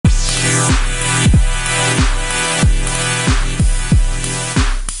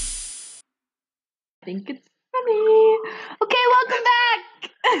think it's funny. Okay, welcome back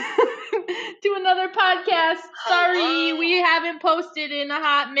to another podcast. Sorry, Hello. we haven't posted in a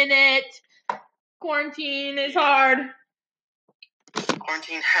hot minute. Quarantine is hard.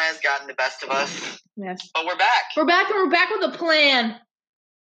 Quarantine has gotten the best of us, Yes. but we're back. We're back, and we're back with a plan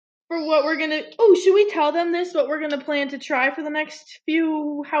for what we're gonna... Oh, should we tell them this, what we're gonna plan to try for the next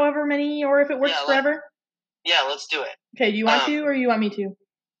few, however many, or if it works forever? Yeah, let's do it. Okay, do you want to, or you want me to?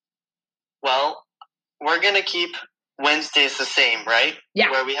 Well, we're going to keep Wednesdays the same, right? Yeah.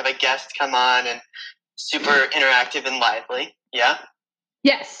 Where we have a guest come on and super interactive and lively. Yeah?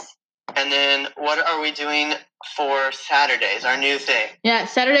 Yes. And then what are we doing for Saturdays, our new thing? Yeah,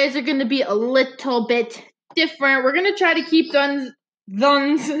 Saturdays are going to be a little bit different. We're going to try to keep those.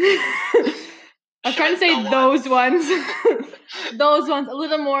 I was trying to say those ones. Those ones a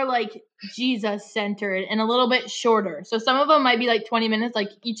little more like Jesus-centered and a little bit shorter. So some of them might be like 20 minutes. Like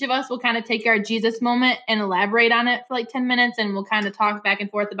each of us will kind of take our Jesus moment and elaborate on it for like 10 minutes, and we'll kind of talk back and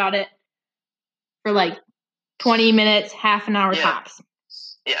forth about it for like 20 minutes, half an hour tops.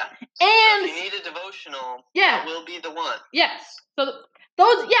 Yeah. And so if you need a devotional, yeah, that will be the one. Yes. So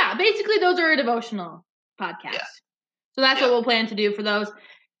those, yeah, basically those are a devotional podcast. Yeah. So that's what we'll plan to do for those.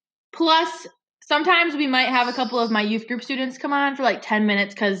 Plus, sometimes we might have a couple of my youth group students come on for like 10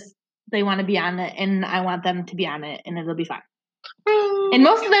 minutes because they want to be on it and I want them to be on it and it'll be fun. And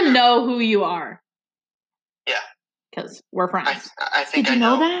most of them know who you are. Yeah. Because we're friends. I think Did you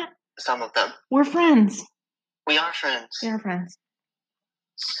know that? Some of them. We're friends. We are friends. We are friends.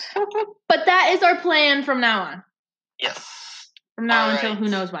 But that is our plan from now on. Yes. From now until who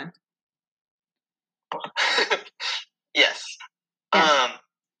knows when. Yes.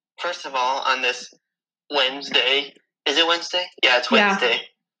 First of all, on this Wednesday, is it Wednesday? Yeah, it's Wednesday.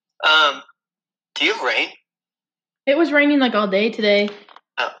 Yeah. Do you have rain? It was raining like all day today.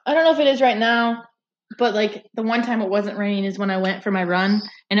 Oh. I don't know if it is right now, but like the one time it wasn't raining is when I went for my run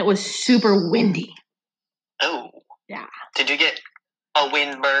and it was super windy. Oh. Yeah. Did you get a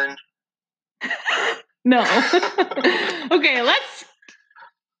wind burn? No. Okay,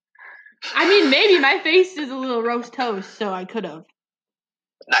 I mean, maybe my face is a little roast toast, so I could have.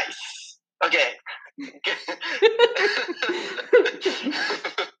 Nice. Okay.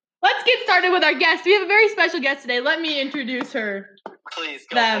 Let's get started with our guest. We have a very special guest today. Let me introduce her. Please,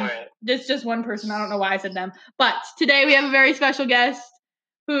 go for it. It's just one person. I don't know why I said them. But today we have a very special guest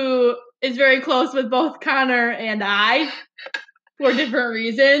who is very close with both Connor and I for different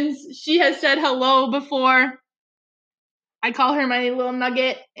reasons. She has said hello before. I call her my little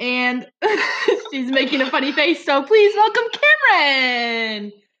nugget, and she's making a funny face. So please welcome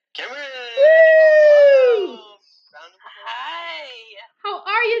Cameron. Cameron. Woo! Hi. How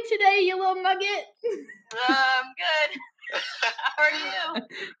are you today, you little nugget? Good. How are you?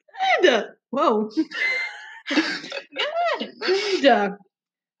 Good. Whoa. Good.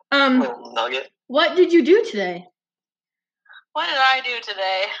 Little nugget. What did you do today? What did I do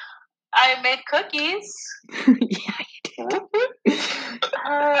today? I made cookies. Yeah, you did.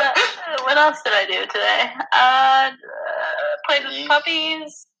 What else did I do today? Played with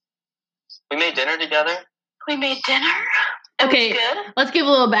puppies. We made dinner together. We made dinner. Okay, good. Let's give a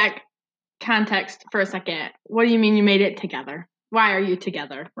little back context for a second. What do you mean you made it together? Why are you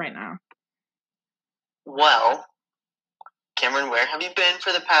together right now? Well, Cameron, where have you been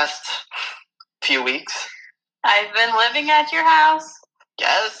for the past few weeks? I've been living at your house.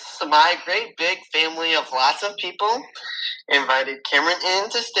 Yes, my great big family of lots of people invited Cameron in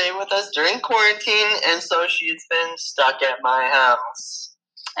to stay with us during quarantine, and so she's been stuck at my house.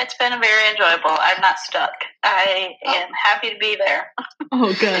 It's been very enjoyable. I'm not stuck. I am happy to be there.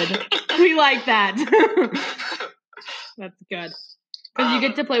 Oh, good. We like that. That's good. Because you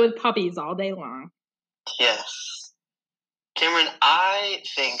get to play with puppies all day long. Yes. Cameron, I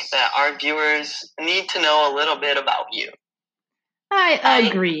think that our viewers need to know a little bit about you. I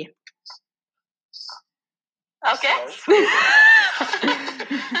agree. Okay.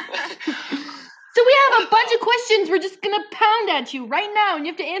 So we have a bunch of questions we're just going to pound at you right now, and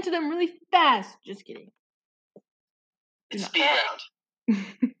you have to answer them really fast. Just kidding. It's speed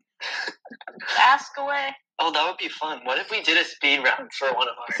round. Ask away. Oh, that would be fun. What if we did a speed round for one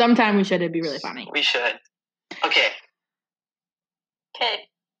of our... Sometime we should. It'd be really funny. We should. Okay.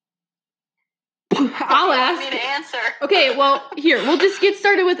 I'll ask. Me to answer. Okay, well, here. We'll just get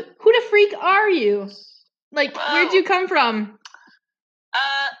started with, who the freak are you? Like, where'd you come from?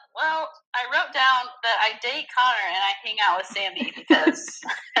 Well, I wrote down that I date Connor and I hang out with Sammy because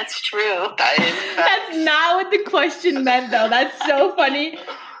that's true. That's not what the question meant, though. That's so funny.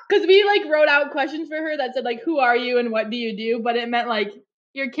 Because we, like, wrote out questions for her that said, like, who are you and what do you do? But it meant, like,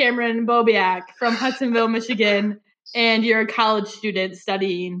 you're Cameron Bobiak from Hudsonville, Michigan, and you're a college student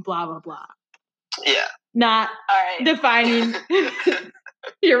studying blah, blah, blah. Yeah. Not All right. defining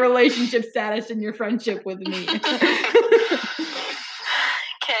your relationship status and your friendship with me.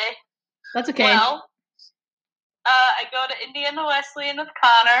 Okay. That's okay. Well, I go to Indiana Wesleyan with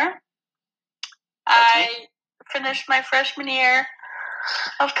Connor. I finished my freshman year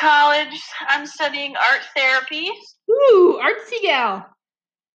of college. I'm studying art therapy. Ooh, artsy gal.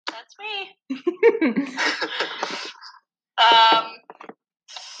 That's me.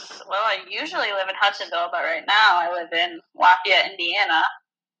 Well, I usually live in Hudsonville, but right now I live in Lafayette, Indiana.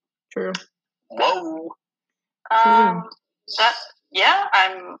 True. Whoa.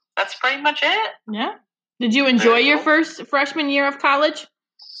 That's pretty much it. Yeah. Did you enjoy your first freshman year of college?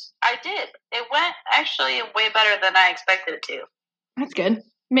 I did. It went actually way better than I expected it to. That's good.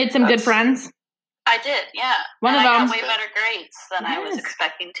 Made some good friends. I did, yeah. One and of I them. got way better grades than I was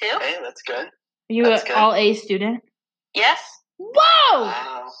expecting to. Hey, that's good. Are you an all-A student? Yes. Whoa!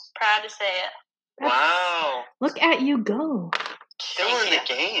 Wow. Proud to say it. Wow. Look at you go. Killing the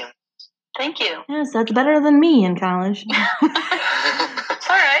game. Thank you. Yes, that's better than me in college. It's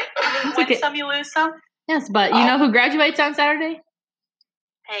all right. I mean, win some, you lose some. Yes, but you know who graduates on Saturday?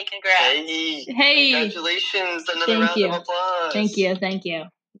 Hey, congrats. Hey. Congratulations. Another round of applause. Thank you.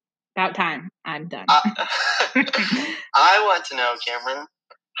 About time. I'm done. I want to know, Cameron,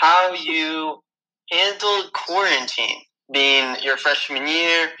 how you handled quarantine. Being your freshman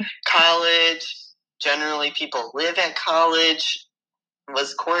year, college, generally people live at college.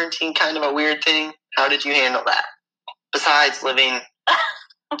 Was quarantine kind of a weird thing? How did you handle that? Besides living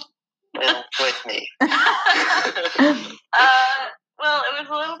with me. Well, it was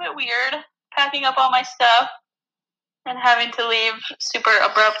a little bit weird packing up all my stuff and having to leave super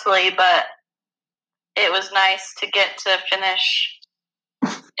abruptly, but it was nice to get to finish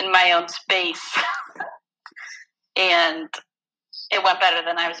in my own space. And it went better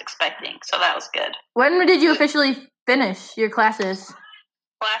than I was expecting, so that was good. When did you officially finish your classes?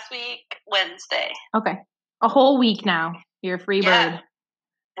 Last week, Wednesday. Okay. A whole week now. You're a free bird.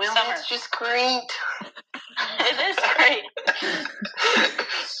 Well, that's just great. It is great.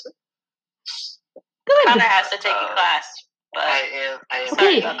 Good. Connor has to take a class. But I am.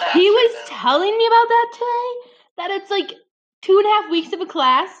 Okay, he was telling me about that today. That it's like 2.5 weeks of a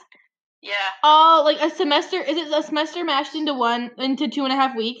class. Yeah. Oh, like a semester. Is it a semester mashed into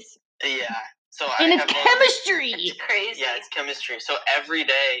 2.5 weeks? Yeah. So and it's chemistry. It's crazy. Yeah, it's chemistry. So every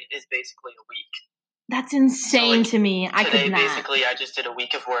day is basically a week. That's insane to me. I could not. Today, basically, I just did a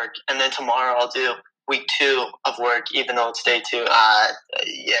week of work, and then tomorrow I'll do week 2 of work, even though it's day 2.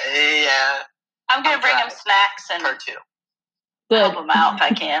 Yeah. I'm gonna bring him snacks and part 2. Help him out if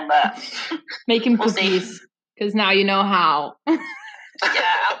I can, but make him cookies because now you know how. Yeah,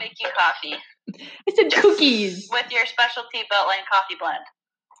 I'll make you coffee. I said cookies with your specialty Beltline coffee blend.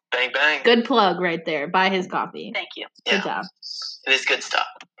 Bang bang. Good plug right there. Buy his coffee. Thank you. Good job. It is good stuff.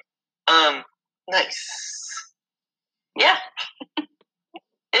 Nice. Yeah.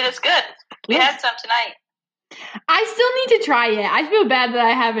 It is good. We had some tonight. I still need to try it. I feel bad that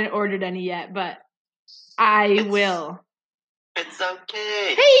I haven't ordered any yet, but I will. It's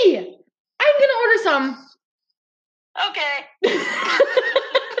okay. Hey, I'm gonna order some. Okay. Do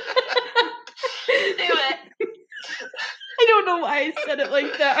it. I don't know why I said it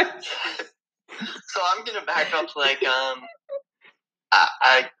like that. So I'm gonna back up like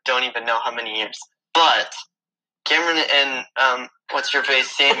I don't even know how many years, but Cameron and what's your face,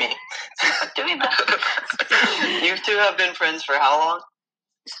 Sammy. Doing that. You two have been friends for how long?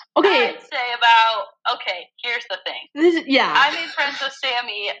 Okay. I'd say about. Okay, here's the thing. I made friends with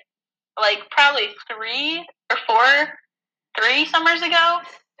Sammy like probably 3 summers ago.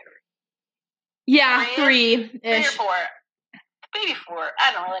 Yeah, 3-ish. 3 or 4. Maybe 4.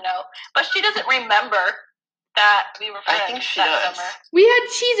 I don't really know. But she doesn't remember that we were friends. I think she does. Summer. We had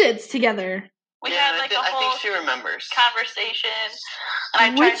Cheez-Its together. We had like a whole I think she remembers. conversation.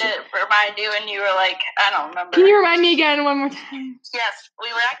 And I tried to remind you, and you were like, I don't remember. Can you remind me again one more time? Yes.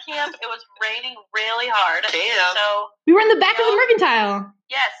 We were at camp. It was raining really hard. Camp. So we were in the back of the Mercantile.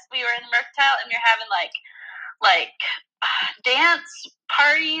 Yes, we were in the Mercantile, and you're having like dance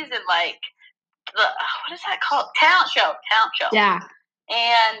parties and like what is that called? Talent show. Yeah.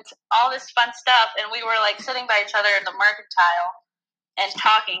 And all this fun stuff, and we were like sitting by each other in the Mercantile and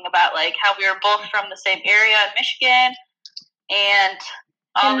talking about like how we were both from the same area in Michigan and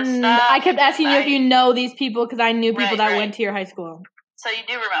all this stuff. I kept asking you if you know these people because I knew people that went to your high school. So you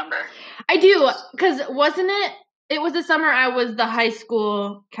do remember? I do, because wasn't it? It was the summer I was the high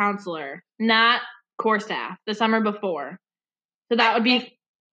school counselor, not core staff. The summer before, so that would be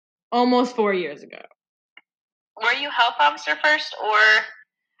almost 4 years ago. Were you health officer first, or?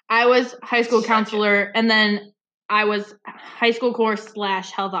 I was high school Second. counselor, and then I was high school course /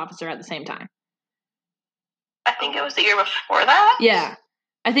 health officer at the same time. I think it was the year before that. Yeah,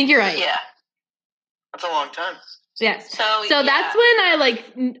 I think you're right. Yeah. That's a long time. Yes. So So that's when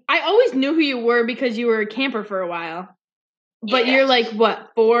I always knew who you were because you were a camper for a while. But Yeah. you're like,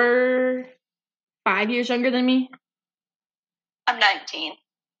 what, 4, 5 years younger than me? I'm 19.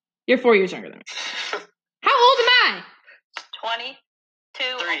 You're 4 years younger than me. How old am I? 22,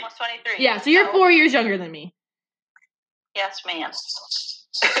 almost 23. Yeah, so you're 4 years younger than me. Yes, ma'am.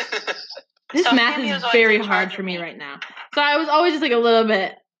 This So math Sammy is was always very in charge hard of for me me. right now. So I was always just like a little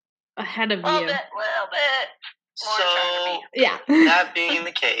bit ahead of you. Little bit. More in charge of So, me. Yeah. that being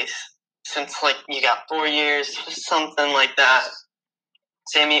the case, since like you got 4 years, something like that,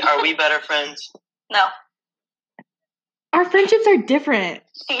 Sammy, are we better friends? No. Our friendships are different.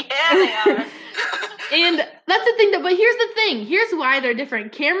 Yeah, they are. And that's the thing, but here's the thing. Here's why they're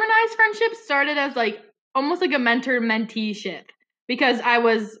different. Cameron and I's friendship started as like almost like a mentor-mentee ship because I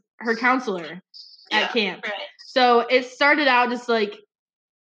was her counselor at camp. Right. So it started out just like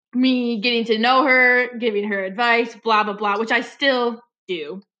me getting to know her, giving her advice, blah, blah, blah, which I still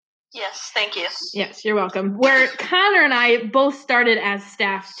do. Yes, thank you. Yes, you're welcome. Where Connor and I both started as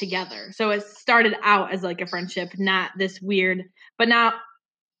staff together. So it started out as like a friendship, not this weird, but now,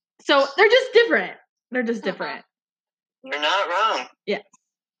 so they're just different. They're just different. You're not wrong. Yes.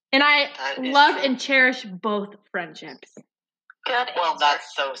 And I That is love true. and cherish both friendships. Good Well, answer.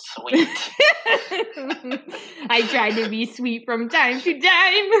 that's so sweet. I try to be sweet from time to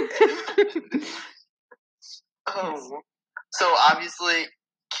time. Oh. So obviously,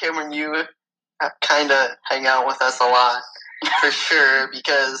 Cameron, you kind of hang out with us a lot, for sure,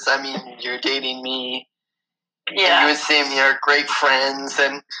 because, I mean, you're dating me. Yeah. You and Sammy are great friends,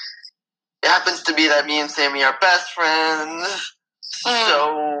 and it happens to be that me and Sammy are best friends.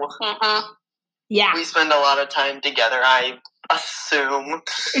 So Yeah. we spend a lot of time together, I assume.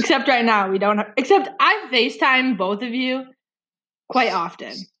 Except right now, we don't have, except I FaceTime both of you quite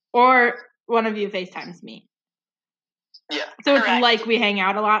often. Or one of you FaceTimes me. Yeah, So it's Correct. like we hang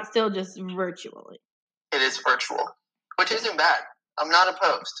out a lot still, just virtually. it is virtual, which isn't bad. I'm not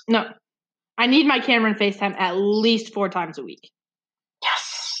opposed. No. I need my Cameron FaceTime at least 4 times a week.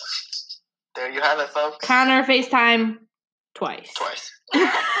 Yes. There you have it, folks. Connor FaceTime twice. Twice.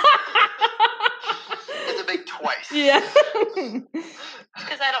 It's a big twice. Yeah.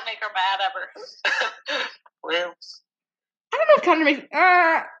 Because I don't make her mad ever. Well, I don't know if Connor makes.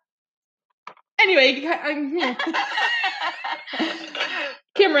 Anyway,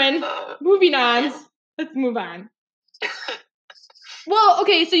 Cameron, moving on. Let's move on. Well,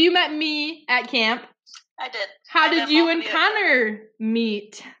 okay, so you met me at camp. I did. How I did met you both and of you. Connor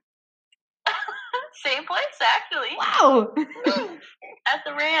meet? Same place, actually. Wow. At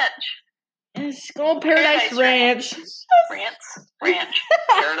the ranch. It's Skull Paradise Paradise Ranch. Ranch.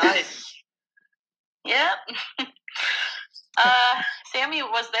 paradise. Yep. Sammy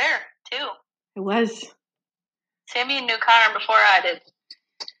was there, too. It was. Sammy knew Connor before I did.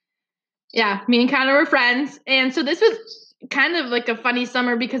 Yeah, me and Connor were friends. And so this was kind of like a funny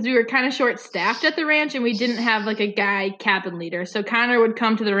summer because we were kind of short-staffed at the ranch and we didn't have like a guy cabin leader. So Connor would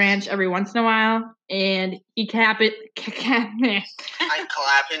come to the ranch every once in a while and he I happened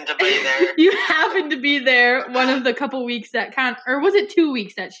to be there. You happened to be there one of the couple weeks that or was it 2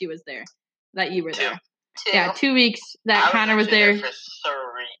 weeks that she was there? That you were there? 2. Yeah, 2 weeks that Connor was actually there. for 3.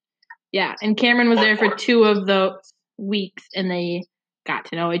 Yeah, and Cameron was Or there for 4. 2 of those weeks and they got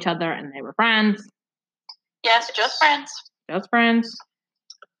to know each other and they were friends. Yes, just friends. Just friends.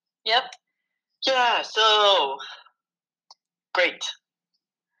 Yep. Yeah, so great.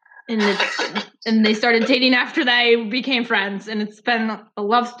 And they started dating after they became friends, and it's been a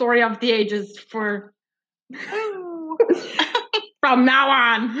love story of the ages for from now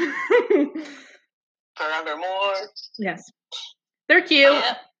on. Forevermore. Yes, they're cute.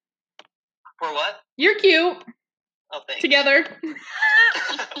 Yep. For what? You're cute Oh, thanks. together.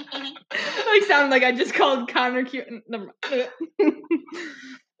 I sound like I just called Connor cute. Never mind.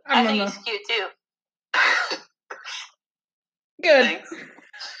 I don't think know. he's cute, too. Good. Thanks.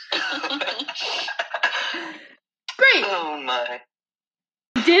 Great. Oh my.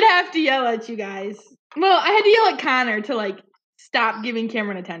 Did have to yell at you guys. Well, I had to yell at Connor to like stop giving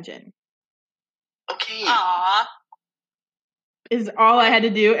Cameron attention. Okay. Aww. Is all I had to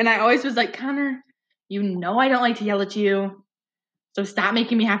do, and I always was like, Connor, you know I don't like to yell at you, so stop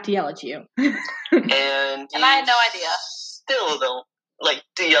making me have to yell at you. And I had no idea. Still don't like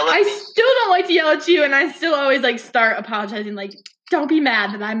to yell at I me. still don't like to yell at you, and I still always like start apologizing, like, don't be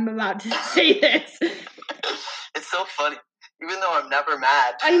mad that I'm about to say this. It's so funny, even though I'm never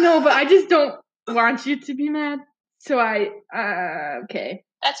mad. I know, but I just don't want you to be mad. So okay.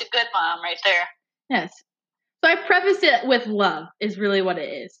 That's a good mom right there. Yes. So I preface it with love is really what it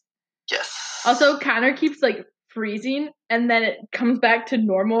is. Yes. Also, Connor keeps like freezing and then it comes back to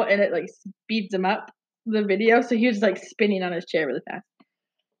normal and it like speeds him up the video. So he was like spinning on his chair really fast.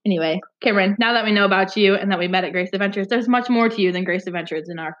 Anyway, Cameron, now that we know about you and that we met at Grace Adventures, there's much more to you than Grace Adventures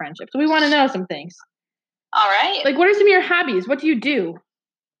in our friendship. So we want to know some things. All right. Like, what are some of your hobbies? What do you do?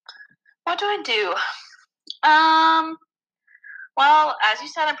 What do I do? Well, as you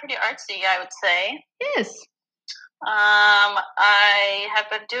said, I'm pretty artsy, I would say. Yes. I have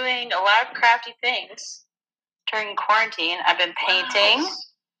been doing a lot of crafty things during quarantine. I've been painting. Wow.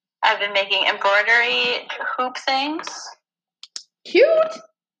 I've been making embroidery hoop things. Cute.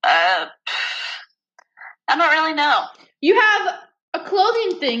 I don't really know. You have a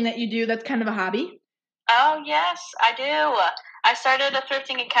clothing thing that you do that's kind of a hobby. Oh, yes, I do. I started a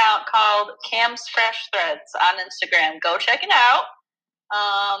thrifting account called Cam's Fresh Threads on Instagram. Go check it out.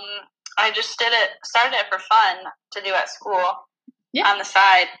 I just started it for fun to do at school on the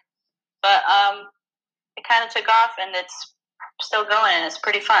side. But it kind of took off and it's still going and it's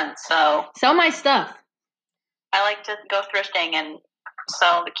pretty fun. So sell my stuff. I like to go thrifting and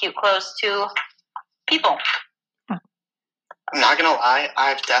sell the cute clothes to people. I'm not gonna lie,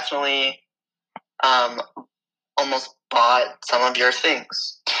 I've definitely almost bought some of your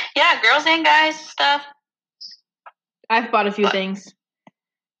things. Yeah, girls and guys stuff. I've bought a few things.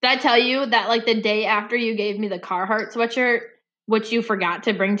 Did I tell you that like the day after you gave me the Carhartt sweatshirt, which you forgot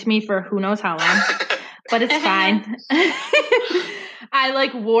to bring to me for who knows how long, but it's fine. I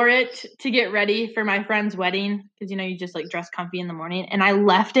like wore it to get ready for my friend's wedding because you just like dress comfy in the morning, and I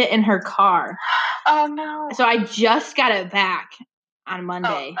left it in her car. Oh no! So I just got it back on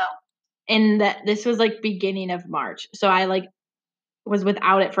Monday, and this was like beginning of March. So I like was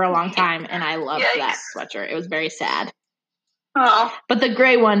without it for a long time, and I loved that sweatshirt. It was very sad. Oh, but the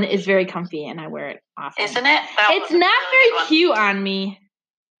gray one is very comfy, and I wear it often. Isn't it? It's not really very cute on me.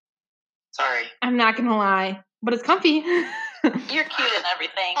 Sorry, I'm not gonna lie, but it's comfy. You're cute and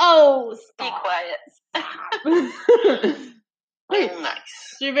everything. Oh, stop. Be quiet. Oh,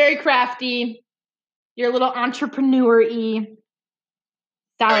 nice. So you're very crafty. You're a little entrepreneur-y.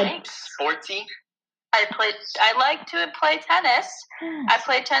 Solid. Right. Sporty. I like to play tennis. I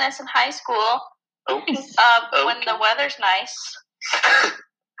played tennis in high school. Okay. When the weather's nice.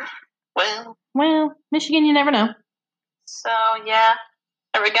 Well, Michigan, you never know. So yeah,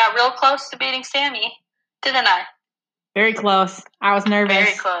 we got real close to beating Sammy, didn't I? Very close. I was nervous.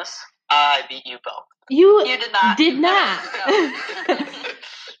 Very close. I beat you both. You did not. Did not.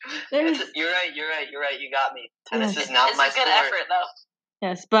 You're right. You got me. Tennis is not my sport. It's a good effort, though.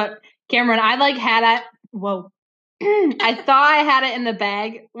 Yes, but Cameron, I had it. Whoa. I thought I had it in the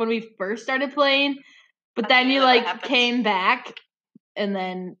bag when we first started playing, but then you came back, and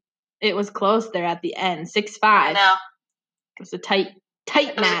then it was close there at the end, 6-5. I know. It was a tight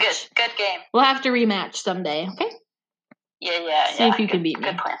match. Was a good game. We'll have to rematch someday, okay? Yeah. See if you can beat me.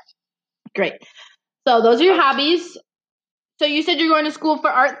 Good plan. Great. So those are your hobbies. So you said you're going to school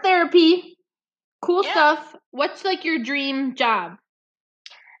for art therapy. Cool stuff. What's like your dream job?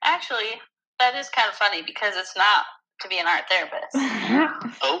 Actually, that is kind of funny because it's not to be an art therapist.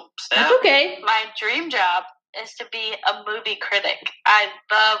 Oh, snap. That's okay. My dream job is to be a movie critic. I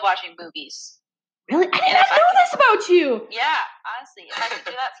love watching movies. Really? I did not know this about you. Yeah, honestly. If I could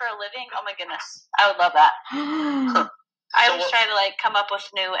do that for a living, oh my goodness. I would love that. I always try to come up with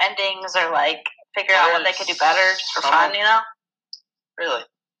new endings or figure out what they could do better just for fun, Really?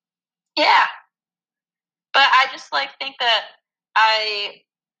 Yeah. But I just think that I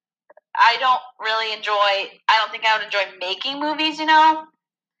don't really I don't think I would enjoy making movies,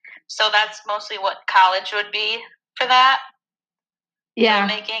 So that's mostly what college would be for that. Yeah.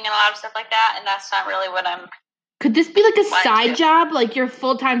 Making and a lot of stuff like that, and that's not really what I'm. Could this be a side job? Like your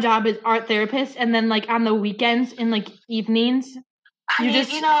full-time job is art therapist, and then on the weekends and evenings,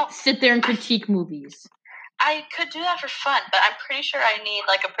 sit there and critique movies. I could do that for fun, but I'm pretty sure I need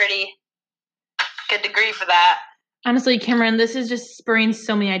a pretty good degree for that. Honestly, Cameron, this is just spurring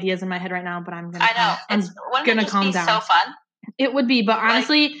so many ideas in my head right now, but I'm gonna. I know. I'm gonna calm down. So fun. It would be, but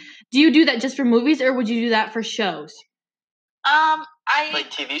honestly, do you do that just for movies, or would you do that for shows?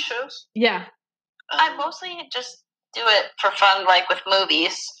 TV shows? Yeah. I mostly just do it for fun, with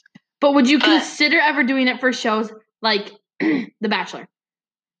movies. But would you consider ever doing it for shows like The Bachelor?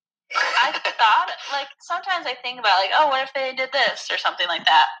 I thought, like, sometimes I think about, like, oh, what if they did this or something like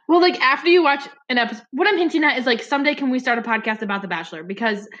that? Well, like, after you watch an episode, what I'm hinting at is, like, someday can we start a podcast about The Bachelor?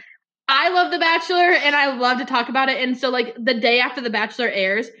 Because I love The Bachelor, and I love to talk about it. And so, like, the day after The Bachelor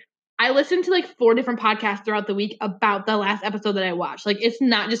airs, I listen to, like, 4 different podcasts throughout the week about the last episode that I watched. Like, it's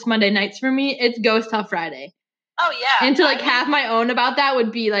not just Monday nights for me. It goes till Friday. Oh, yeah. And to, like, have my own about that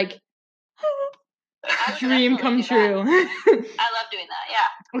would be, like, dream come true. I love doing that,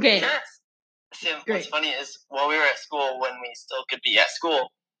 yeah. Okay. Sure. See, Great. what's funny is while we were at school, when we still could be at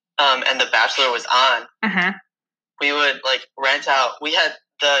school, and The Bachelor was on, Uh-huh. we would, like, rent out. We had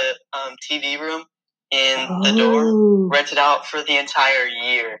the TV room in the dorm Oh. rented out for the entire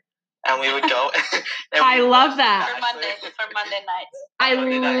year. And we would go. And I love that. For Monday nights. I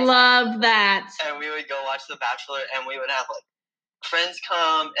love that. And we would go watch The Bachelor, and we would have, like, friends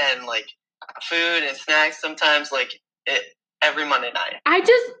come and, like, food and snacks sometimes, like, every Monday night.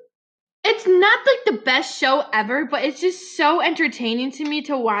 It's not like the best show ever, but it's just so entertaining to me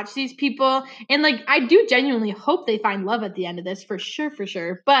to watch these people. And, like, I do genuinely hope they find love at the end of this, for sure.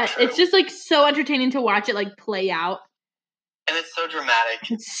 But True. it's just, like, so entertaining to watch it, like, play out. And it's so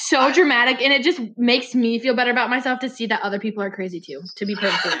dramatic. It's so dramatic, and it just makes me feel better about myself to see that other people are crazy too, to be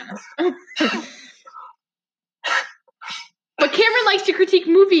perfectly honest. But Cameron likes to critique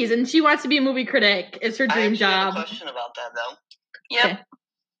movies, and she wants to be a movie critic. It's her dream job. I have a question about that, though. Yep. Okay.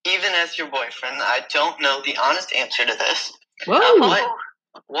 Even as your boyfriend, I don't know the honest answer to this. Whoa.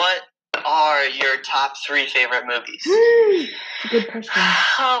 What are your top 3 favorite movies? It's a good question.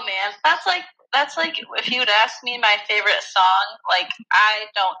 Oh, man. That's like if you would ask me my favorite song, like, I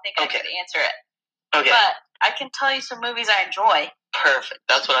don't think I could answer it. Okay. But I can tell you some movies I enjoy. Perfect.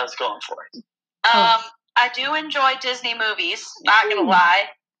 That's what I was going for. I do enjoy Disney movies, not going to lie.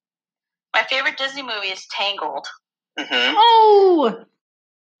 My favorite Disney movie is Tangled. Mm-hmm. Oh!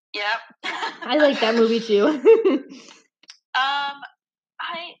 Yep. I like that movie too.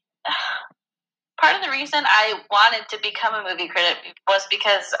 Part of the reason I wanted to become a movie critic was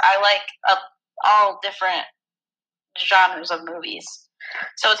because I like all different genres of movies.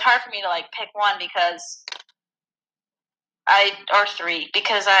 So it's hard for me to, like, pick one because or 3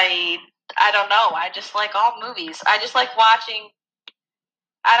 because I don't know. I just like all movies. I just like watching.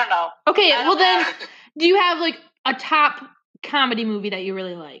 I don't know. Okay, well then, do you have, like, a top comedy movie that you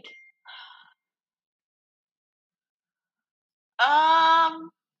really like?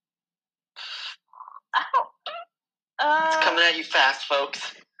 I don't. It's coming at you fast,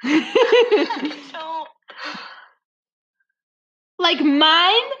 folks. So, like,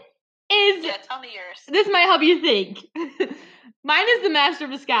 mine is. Yeah, tell me yours. This might help you think. Mine is The Master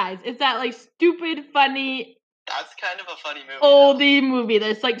of Disguise. It's that, like, stupid, funny. That's kind of a funny movie. Oldie movie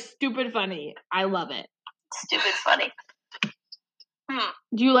that's, like, stupid funny. I love it. Stupid funny.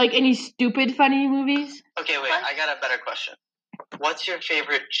 Do you like any stupid funny movies? Okay, wait. I got a better question. What's your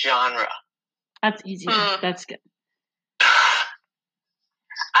favorite genre? That's easy. That's good.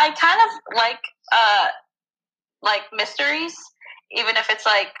 I kind of like mysteries, even if it's,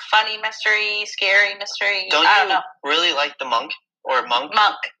 like, funny mystery, scary mystery. I don't know. Really like The Monk or Monk?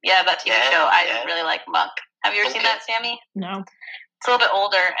 Monk. Yeah, that TV show. I really like Monk. Have you ever seen that, Sammy? No. It's a little bit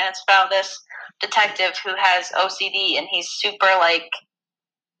older, and it's about this detective who has OCD, and he's super, like,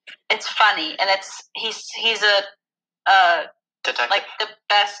 it's funny, and he's a detective. like the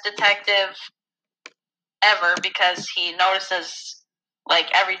best detective ever because he notices, like,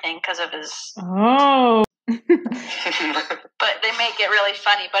 everything because of his. Oh. But they make it really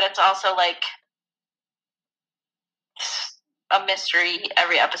funny, but it's also, like, a mystery.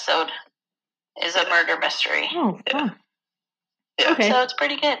 Every episode is a murder mystery. Oh, fun. Yeah. Okay. So it's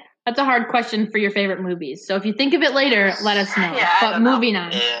pretty good. That's a hard question for your favorite movies. So if you think of it later, let us know. Yeah, but moving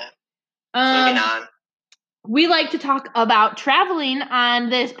on. Yeah. Moving on. We like to talk about traveling on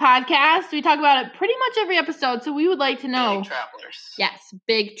this podcast. We talk about it pretty much every episode, so we would like to know. Big travelers. Yes,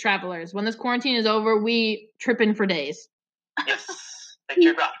 big travelers. When this quarantine is over, we tripping for days. Yes.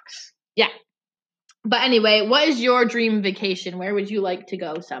 Picture rocks. Yeah. But anyway, what is your dream vacation? Where would you like to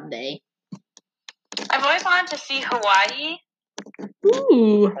go someday? I've always wanted to see Hawaii.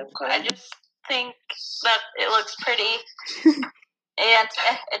 Ooh. Okay. I just think that it looks pretty. And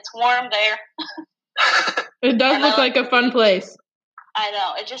it's warm there. It does And look like a fun place. I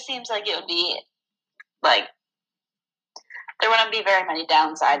know. It just seems like it would be, like, there wouldn't be very many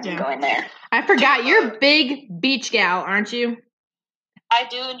downsides in going there. I forgot, you're a big beach gal, aren't you? I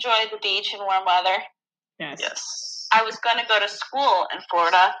do enjoy the beach and warm weather. Yes. I was going to go to school in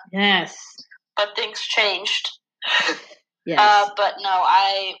Florida. Yes. But things changed. Yes. But no,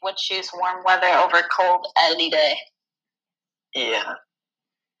 I would choose warm weather over cold any day. Yeah.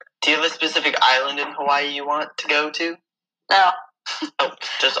 Do you have a specific island in Hawaii you want to go to? No, Oh,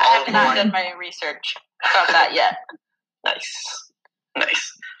 just I all have of not Hawaii. done my research about that yet. Nice.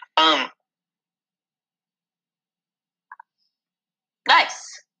 Nice.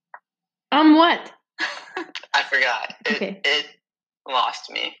 What? I forgot. Okay. It lost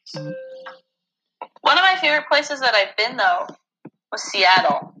me. One of my favorite places that I've been, though, was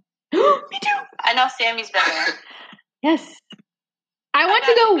Seattle. Me too. I know Sammy's been there. Yes. I want got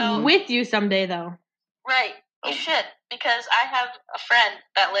to to go go. with you someday, though. Right. You should, because I have a friend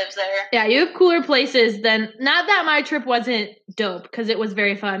that lives there. Yeah, you have cooler places than. Not that my trip wasn't dope, because it was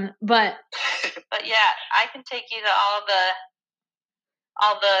very fun, but. But yeah, I can take you to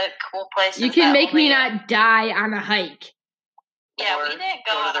all the cool places. You can that make me only- not die on a hike. Yeah, or we didn't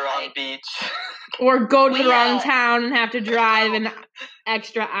go to on the a wrong hike. beach. Or go to the We, wrong town and have to drive an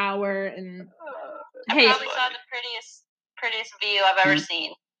extra hour. And I hey, probably saw the prettiest view I've ever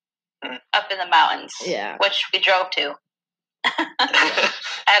seen up in the mountains. Yeah. Which we drove to.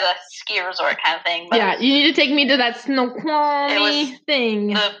 At a ski resort kind of thing. But yeah, you need to take me to that Snoqualmie thing.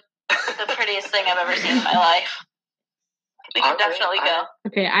 the prettiest thing I've ever seen in my life. We can definitely go.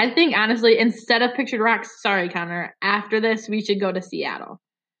 Okay, I think honestly, instead of Pictured Rocks, sorry, Connor, after this, we should go to Seattle.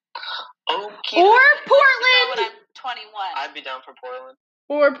 Okay. Or When Portland! I'm 21. I'd be down for Portland.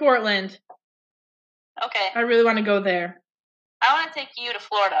 Or Portland. Okay. I really want to go there. I want to take you to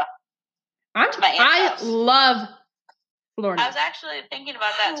Florida. I my aunt's house. love Florida. I was actually thinking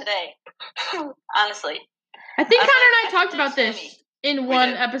about that today. Honestly. I think I was Connor and I like, talked I about think this in one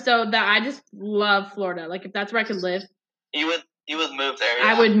episode that I just love Florida. Like, if that's where I could live. You would move there, yeah.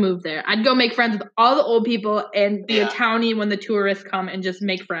 I would move there. I'd go make friends with all the old people and be a Yeah. townie when the tourists come and just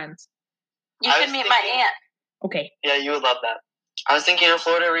make friends. You can meet my aunt. Okay. Yeah, you would love that. I was thinking of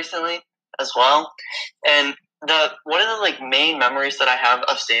Florida recently as well, and one of the like main memories that I have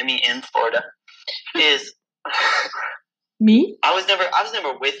of Sammy in Florida is Me? I was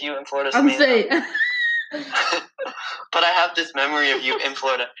never with you in Florida. I'm Sammy, saying. but I have this memory of you in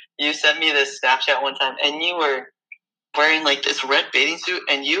Florida. You sent me this Snapchat one time, and you were wearing like this red bathing suit,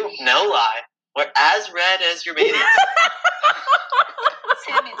 and you, no lie, were as red as your bathing suit.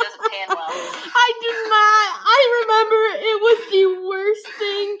 Sammy doesn't tan well. I do not. I remember it was the worst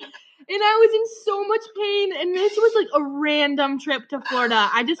thing. And I was in so much pain. And this was like a random trip to Florida.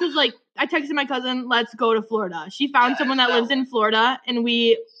 I just was like, I texted my cousin, let's go to Florida. She found someone that lives in Florida and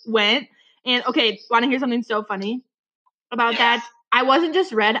we went. And okay, want to hear something so funny about that? I wasn't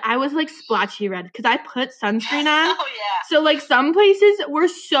just red. I was like splotchy red because I put sunscreen on. Oh, yeah. So like some places were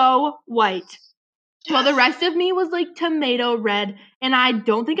so white. Well, the rest of me was like tomato red, and I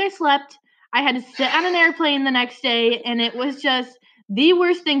don't think I slept. I had to sit on an airplane the next day, and it was just the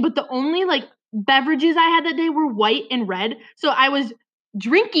worst thing. But the only like beverages I had that day were white and red, so I was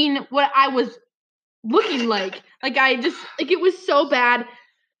drinking what I was looking like. Like I just like it was so bad. It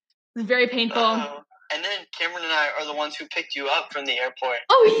was very painful. And then Cameron and I are the ones who picked you up from the airport.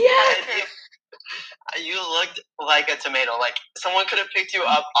 Oh yeah. You looked like a tomato. Like someone could have picked you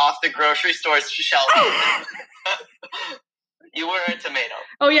up off the grocery store's shelf. You were a tomato.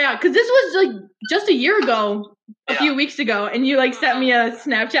 Oh yeah, because this was like just a year ago, a few weeks ago, and you like sent me a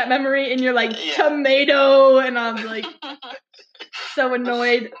Snapchat memory, and you're like tomato, and I was like so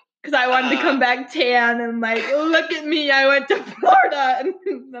annoyed because I wanted to come back tan and like look at me, I went to Florida,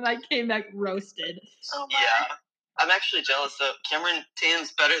 and then I came back roasted. Oh my. Yeah, I'm actually jealous. Cameron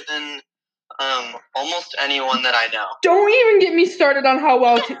tans better than almost anyone that I know. Don't even get me started on how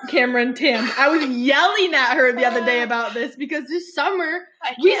well Cameron tans. I was yelling at her the other day about this because this summer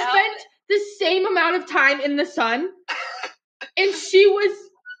we spent the same amount of time in the sun, and she was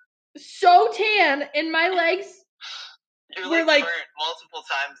so tan, and my legs were like burnt multiple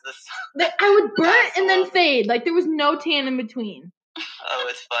times this summer. I would burn and then fade. Like there was no tan in between. Oh,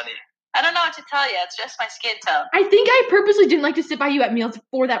 it's funny. I don't know what to tell you. It's just my skin tone. I think I purposely didn't like to sit by you at meals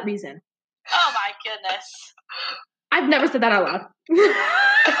for that reason. Oh my goodness. I've never said that out loud.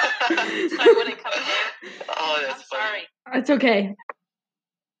 So I wouldn't come here. Oh, that's funny. Sorry. It's okay.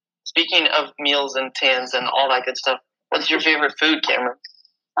 Speaking of meals and tans and all that good stuff, what's your favorite food, Cameron?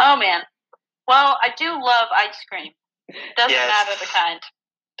 Oh man. Well, I do love ice cream. Doesn't matter the kind.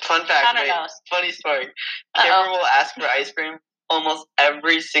 Fun fact, funny story. Cameron will ask for ice cream almost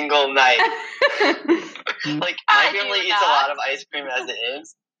every single night. Like, my family eats a lot of ice cream as it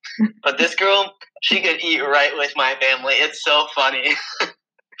is. But this girl, she could eat right with my family. It's so funny.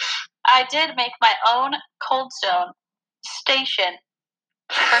 I did make my own Cold Stone station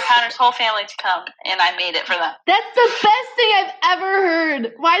for Connor's whole family to come, and I made it for them. That's the best thing I've ever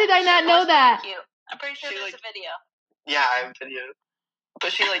heard. Why did I not know that? Cute. I'm pretty sure there's a video. Yeah, I have a video.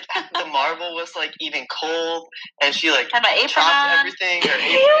 But she like the marble was like even cold, and she like Had my apron chopped on. everything. Her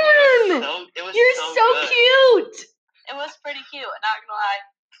apron. Cameron! You're so good. cute. It was pretty cute, not gonna lie.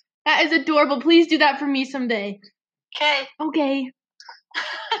 That is adorable. Please do that for me someday. Okay. Okay.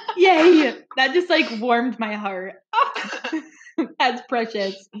 Yay! That just like warmed my heart. Oh, that's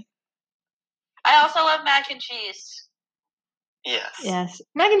precious. I also love mac and cheese. Yes. Yes.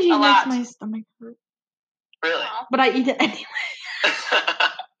 Mac and cheese A makes lot. my stomach hurt. Really? But I eat it anyway.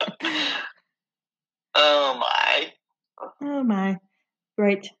 Oh my. Oh my.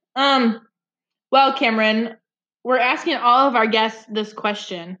 Right. Well, Cameron, we're asking all of our guests this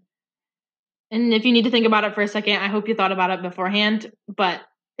question. And if you need to think about it for a second, I hope you thought about it beforehand, but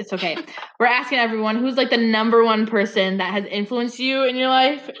it's okay. We're asking everyone who's like the number one person that has influenced you in your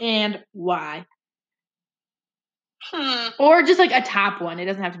life and why. Or just like a top one. It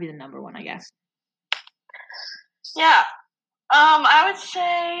doesn't have to be the number one, I guess. Yeah. I would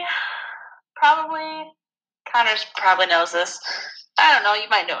say probably Connor's probably knows this. I don't know, you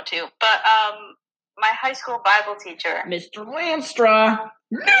might know it too. But my high school Bible teacher. Mr. Lanstra.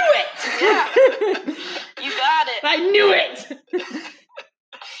 Knew it! Yeah. You got it. I knew it!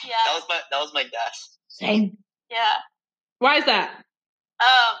 Yeah. That was my guess. Same. Yeah. Why is that?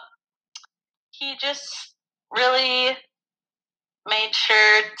 He just really made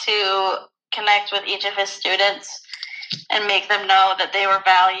sure to connect with each of his students and make them know that they were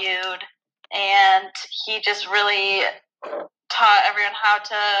valued. And he just really taught everyone how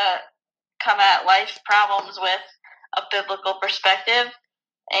to come at life problems with a biblical perspective.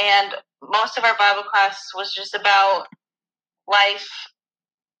 And most of our Bible class was just about life,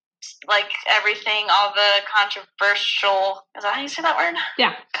 like everything, all the controversial, is that how you say that word?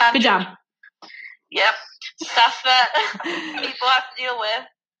 Yeah, good job. Yep, stuff that people have to deal with.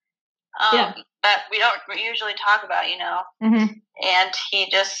 That we don't usually talk about, you know. Mm-hmm. And he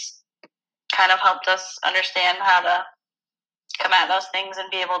just kind of helped us understand how to come at those things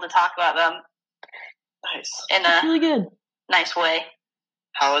and be able to talk about them. Nice. In That's a really good. Nice way.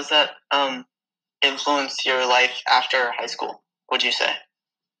 How has that influenced your life after high school, would you say?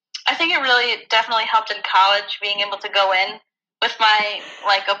 I think it really definitely helped in college, being able to go in with my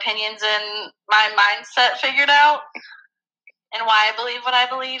opinions and my mindset figured out, and why I believe what I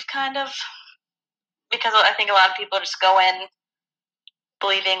believe, kind of. Because I think a lot of people just go in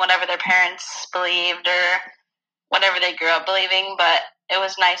believing whatever their parents believed or whatever they grew up believing, but it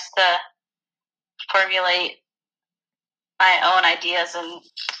was nice to formulate my own ideas and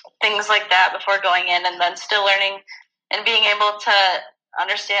things like that before going in, and then still learning and being able to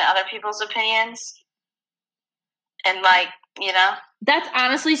understand other people's opinions. And that's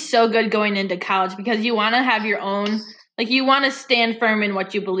honestly so good going into college, because you want to have your own, you want to stand firm in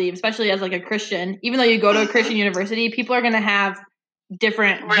what you believe, especially as a Christian. Even though you go to a Christian university, people are going to have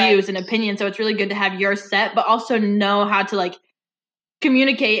different views and opinions, so it's really good to have yours set, but also know how to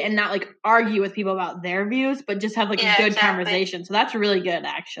communicate and not argue with people about their views, but just have a good conversation. So that's really good,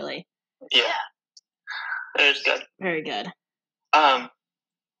 actually. Yeah, it is good. Very good. How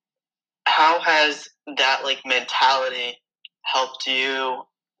has that mentality helped you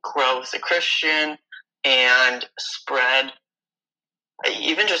grow as a Christian and spread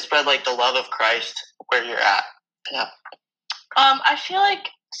the love of Christ where you're at? Yeah. I feel like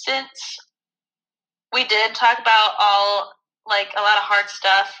since we did talk about a lot of hard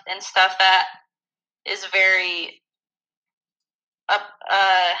stuff and stuff that is very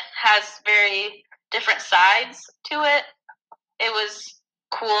has very different sides to it, it was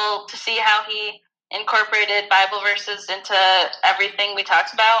cool to see how he incorporated Bible verses into everything we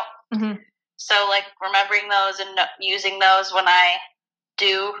talked about. Mm-hmm. So remembering those and using those when I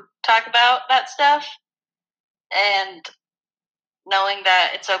do talk about that stuff, and knowing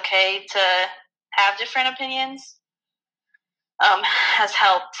that it's okay to have different opinions has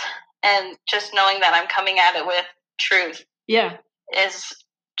helped. And just knowing that I'm coming at it with truth is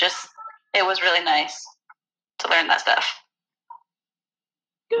just, it was really nice to learn that stuff.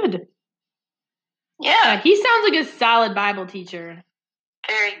 Good. Yeah. He sounds like a solid Bible teacher.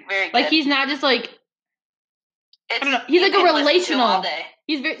 Very, very good. He's not just I don't know. He's a relational.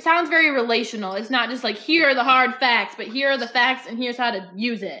 Sounds very relational. It's not just here are the hard facts, but here are the facts and here's how to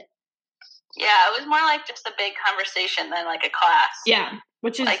use it. Yeah, it was more just a big conversation than a class. Yeah,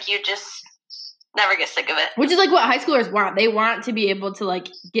 which is you just never get sick of it. Which is what high schoolers want. They want to be able to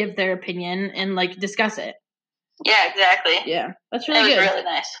give their opinion and discuss it. Yeah, exactly. Yeah, that's really good. It was really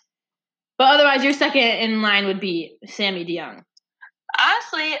nice. But otherwise, your second in line would be Sammy DeYoung.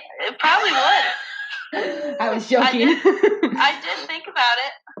 Honestly, it probably would. I was joking. I did think about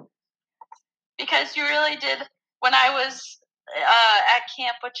it, because you really did. When I was at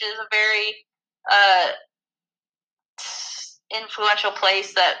camp, which is a very influential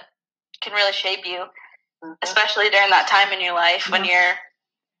place that can really shape you, especially during that time in your life when you're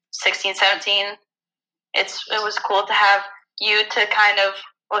 16, 17. It was cool to have you to kind of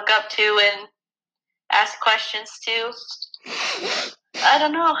look up to and ask questions to. I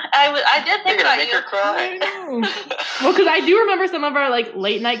don't know. I did think about you. Cry. Well, because I do remember some of our like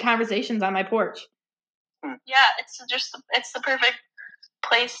late night conversations on my porch. Yeah, it's the perfect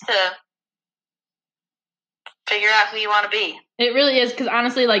place to figure out who you want to be. It really is, because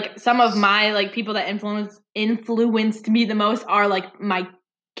honestly, like some of my like people that influenced me the most are like my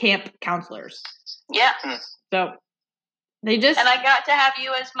camp counselors. Yeah. So they just and I got to have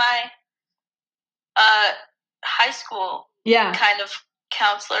you as my high school kind of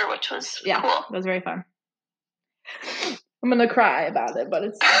counselor, which was cool. It was very fun. I'm gonna cry about it, but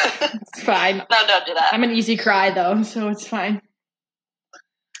it's fine. No, don't do that. I'm an easy cry though, so it's fine.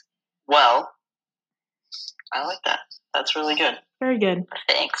 Well, I like that. That's really good. Very good.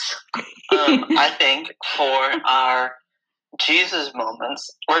 Thanks. I think for our Jesus moments,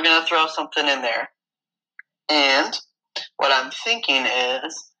 we're going to throw something in there. And what I'm thinking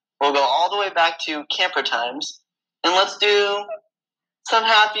is we'll go all the way back to camper times, and let's do some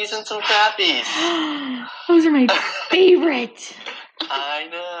happies and some crappies. Those are my favorite. I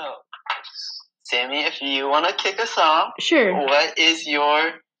know. Sammy, if you want to kick us off, sure. What is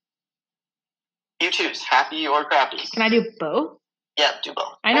your... You choose, happy or crappy. Can I do both? Yeah, do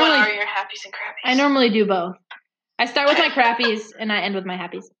both. What are your happies and crappies? I normally do both. I start with my crappies and I end with my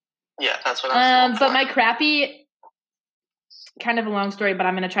happies. Yeah, that's what I'm But my crappy, kind of a long story, but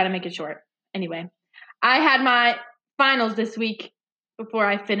I'm going to try to make it short. Anyway, I had my finals this week before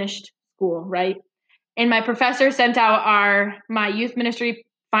I finished school, right? And my professor sent out my youth ministry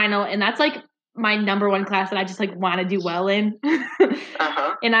final, and that's like my number one class that I just like want to do well in.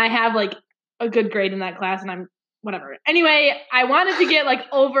 And I have like a good grade in that class, and I'm whatever. Anyway, I wanted to get like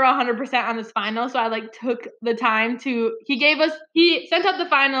over 100% on this final, so I like took the time he sent out the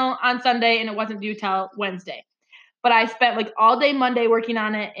final on Sunday, and it wasn't due till Wednesday. But I spent like all day Monday working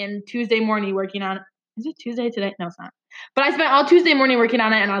on it and Tuesday morning working on it. Is it Tuesday today? No, it's not. But I spent all Tuesday morning working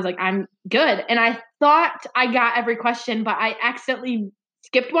on it, and I was like, I'm good. And I thought I got every question, but I accidentally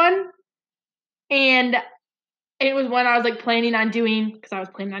skipped one. And it was one I was like planning on doing, because I was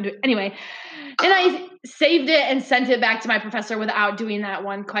planning on doing anyway. And I saved it and sent it back to my professor without doing that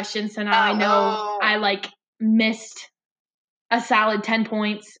one question. So now I know I like missed a solid 10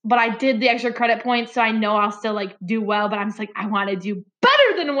 points, but I did the extra credit points, so I know I'll still like do well. But I'm just like, I want to do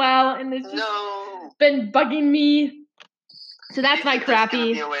better than well, and it's just been bugging me. So that's my crappy. There's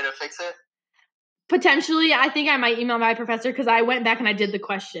gonna be a way to fix it? Potentially, I think I might email my professor, because I went back and I did the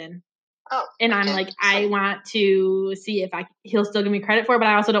question. And I'm like, I want to see if he'll still give me credit for it, but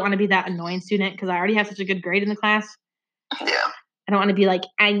I also don't want to be that annoying student, because I already have such a good grade in the class. Yeah. I don't want to be like,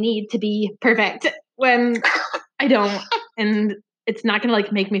 I need to be perfect when I don't, and it's not going to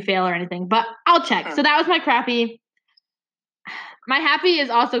like make me fail or anything, but I'll check. So that was my crappy. My happy is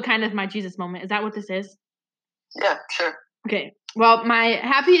also kind of my Jesus moment. Is that what this is? Yeah, sure. Okay. Well, my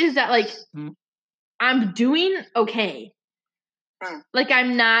happy is that like I'm doing okay. Like,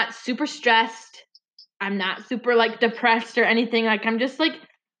 I'm not super stressed. I'm not super, like, depressed or anything. Like, I'm just, like,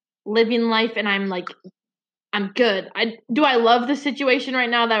 living life, and I'm, like, I'm good. Do I love the situation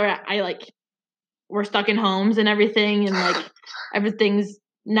right now that we're stuck in homes and everything, and, like, everything's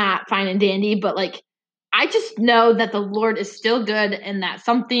not fine and dandy, but, like, I just know that the Lord is still good, and that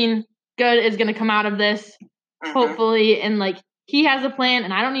something good is going to come out of this, hopefully, and, like, He has a plan,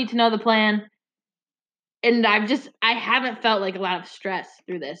 and I don't need to know the plan. And I haven't felt like a lot of stress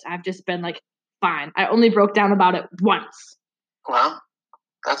through this. I've just been like, fine. I only broke down about it once. Wow.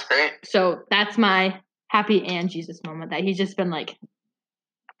 That's great. So that's my happy and Jesus moment, that He's just been like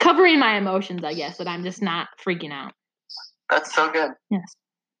covering my emotions, I guess, that I'm just not freaking out. That's so good. Yes.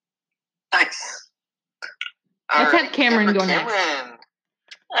 Nice. Let's have Cameron go next.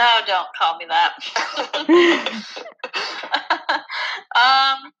 Oh, don't call me that.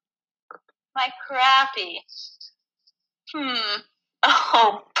 My crappy.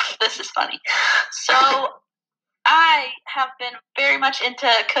 Oh, this is funny. So, I have been very much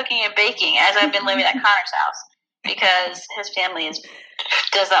into cooking and baking as I've been living at Connor's house, because his family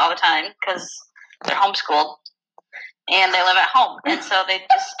does that all the time because they're homeschooled and they live at home, and so they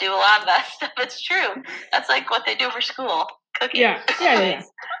just do a lot of that stuff. It's true. That's like what they do for school, cooking. Yeah.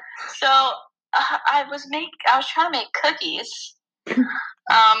 So I was trying to make cookies 2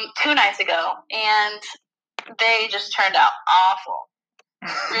 nights ago, and they just turned out awful,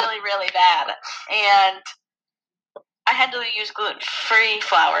 really, really bad. And I had to use gluten-free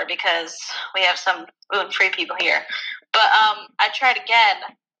flour because we have some gluten-free people here. But I tried again,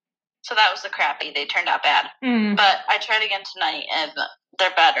 so that was the crappy. They turned out bad. But I tried again tonight, and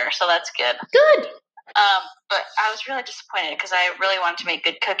they're better, so that's good. Good. But I was really disappointed because I really wanted to make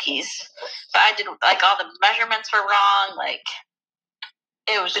good cookies. But I did, like, all the measurements were wrong. Like,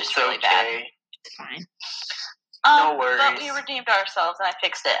 it was just really bad. It's fine. No worries. But we redeemed ourselves, and I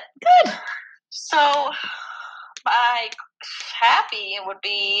fixed it. Good. So, my happy would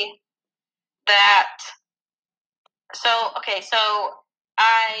be that. So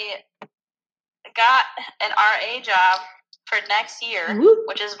I got an RA job for next year,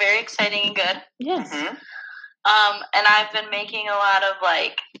 which is very exciting and good. Yes. Mm-hmm. And I've been making a lot of,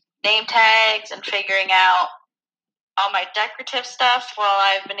 like, name tags and figuring out all my decorative stuff while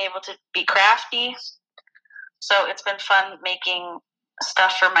I've been able to be crafty. So it's been fun making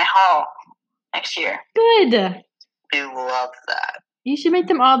stuff for my hall next year. Good. We love that. You should make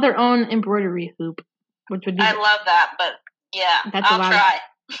them all their own embroidery hoop, which would be. I love that, but yeah, I'll try.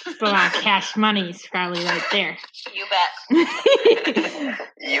 That's a lot of cash money, Scarly, right there. You bet.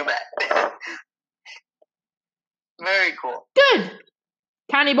 You bet. Very cool. Good.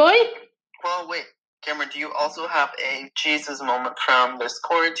 Connie boy? Well, wait. Cameron, do you also have a Jesus moment from this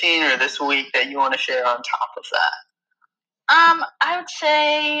quarantine or this week that you want to share on top of that? I would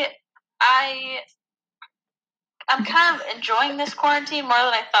say I'm kind of enjoying this quarantine more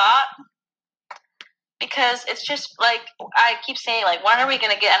than I thought. Because it's just, like, I keep saying, like, when are we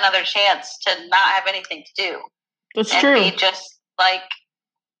going to get another chance to not have anything to do? That's true. And be just, like,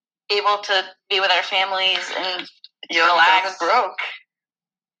 able to be with our families and Young, relax. Dumb, and Broke.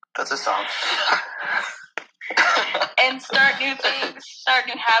 That's a song. And start new things, start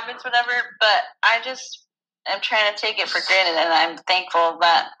new habits, whatever. But I just am trying to take it for granted, and I'm thankful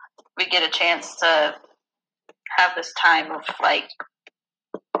that we get a chance to have this time of, like,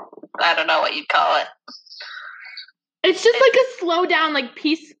 I don't know what you'd call it. It's just like a slow down, like,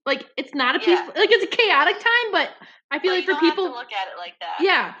 peace. Like, it's not a peaceful, like, it's a chaotic time, but I feel like for people. You don't have to look at it like that.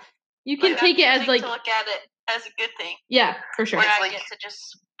 Yeah. You can take it as, like. To look at it as a good thing. Yeah, for sure. Where I get to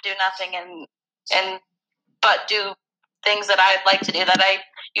just do nothing but do things that I'd like to do that I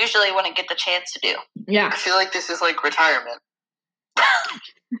usually wouldn't get the chance to do. Yeah. I feel like this is like retirement.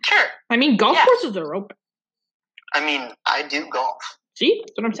 Sure. I mean, golf courses are open. I mean, I do golf. See?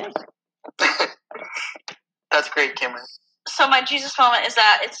 That's what I'm saying. That's great, Cameron. So my Jesus moment is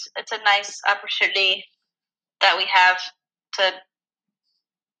that it's a nice opportunity that we have to,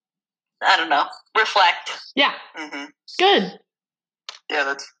 I don't know, reflect. Yeah. Mm-hmm. Good.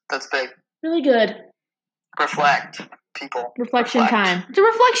 Yeah, that's big. Really good. Reflect, people. Reflection time. It's a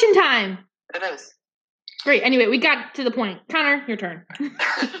reflection time. It is. Great. Anyway, we got to the point. Connor, your turn.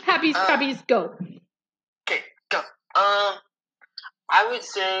 Happy puppies, go. Okay, go. I would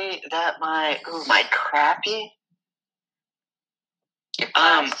say that my crappy.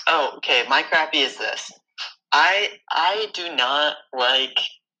 Okay. My crappy is this. I do not like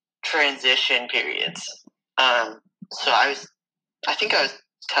transition periods. So I think I was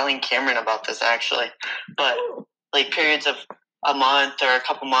telling Cameron about this actually, but like periods of a month or a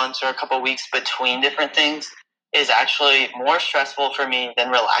couple months or a couple weeks between different things is actually more stressful for me than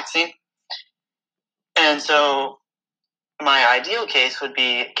relaxing. And so my ideal case would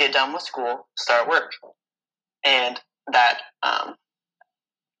be get done with school, start work. And that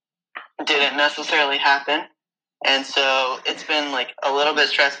didn't necessarily happen. And so it's been like a little bit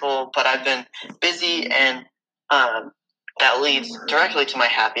stressful, but I've been busy, and that leads directly to my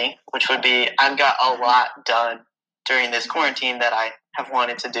happy, which would be I've got a lot done during this quarantine that I have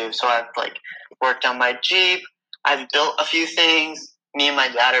wanted to do. So I've like worked on my Jeep. I've built a few things. Me and my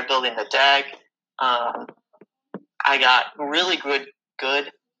dad are building the deck. I got really good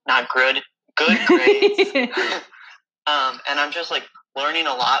grades. And I'm just like learning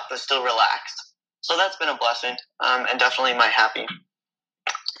a lot, but still relaxed. So that's been a blessing, and definitely my happy.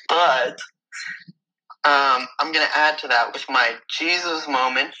 But I'm going to add to that with my Jesus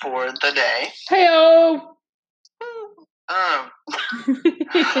moment for the day. Hey-o! We're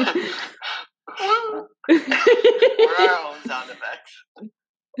our own sound effects.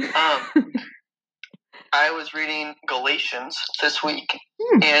 I was reading Galatians this week,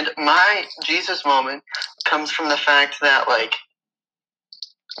 and my Jesus moment comes from the fact that, like,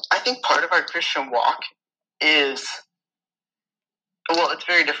 I think part of our Christian walk is, well, it's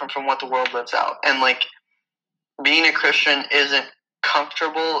very different from what the world lives out. And, like, being a Christian isn't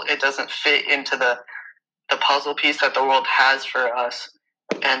comfortable. It doesn't fit into the puzzle piece that the world has for us.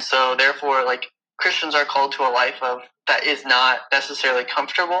 And so, therefore, like, Christians are called to a life of that is not necessarily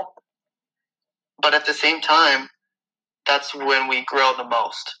comfortable. But at the same time, that's when we grow the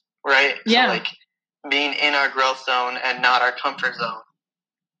most, right? Yeah. So, like, being in our growth zone and not our comfort zone.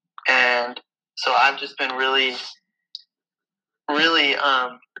 And so I've just been really, really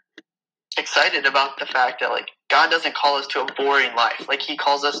excited about the fact that, like, God doesn't call us to a boring life. Like, he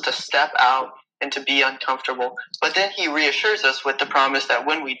calls us to step out and to be uncomfortable. But then he reassures us with the promise that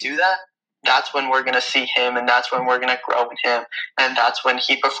when we do that, that's when we're going to see him, and that's when we're going to grow in him, and that's when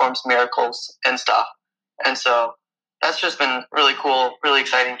he performs miracles and stuff. And so that's just been really cool, really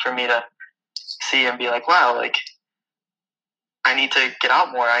exciting for me to see and be like, wow, like, I need to get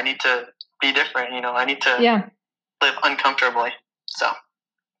out more. I need to be different. You know, I need to live uncomfortably. So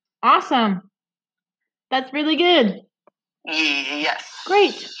awesome. That's really good. Yes.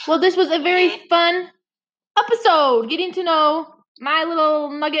 Great. Well, this was a very fun episode, getting to know my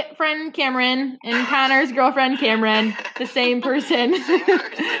little nugget friend Cameron and Connor's girlfriend Cameron, the same person.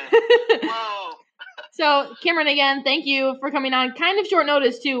 Whoa. So, Cameron, again, thank you for coming on. Kind of short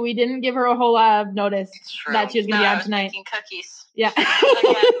notice, too. We didn't give her a whole lot of notice that she was going to be on tonight. Making cookies. Yeah.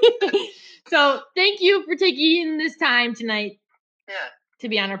 So, thank you for taking this time tonight to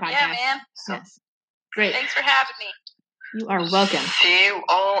be on our podcast. Yeah, man. Yes. Great. Thanks for having me. You are welcome. See you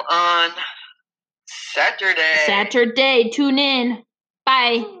all on Saturday. Tune in.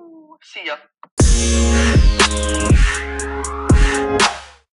 Bye. See ya.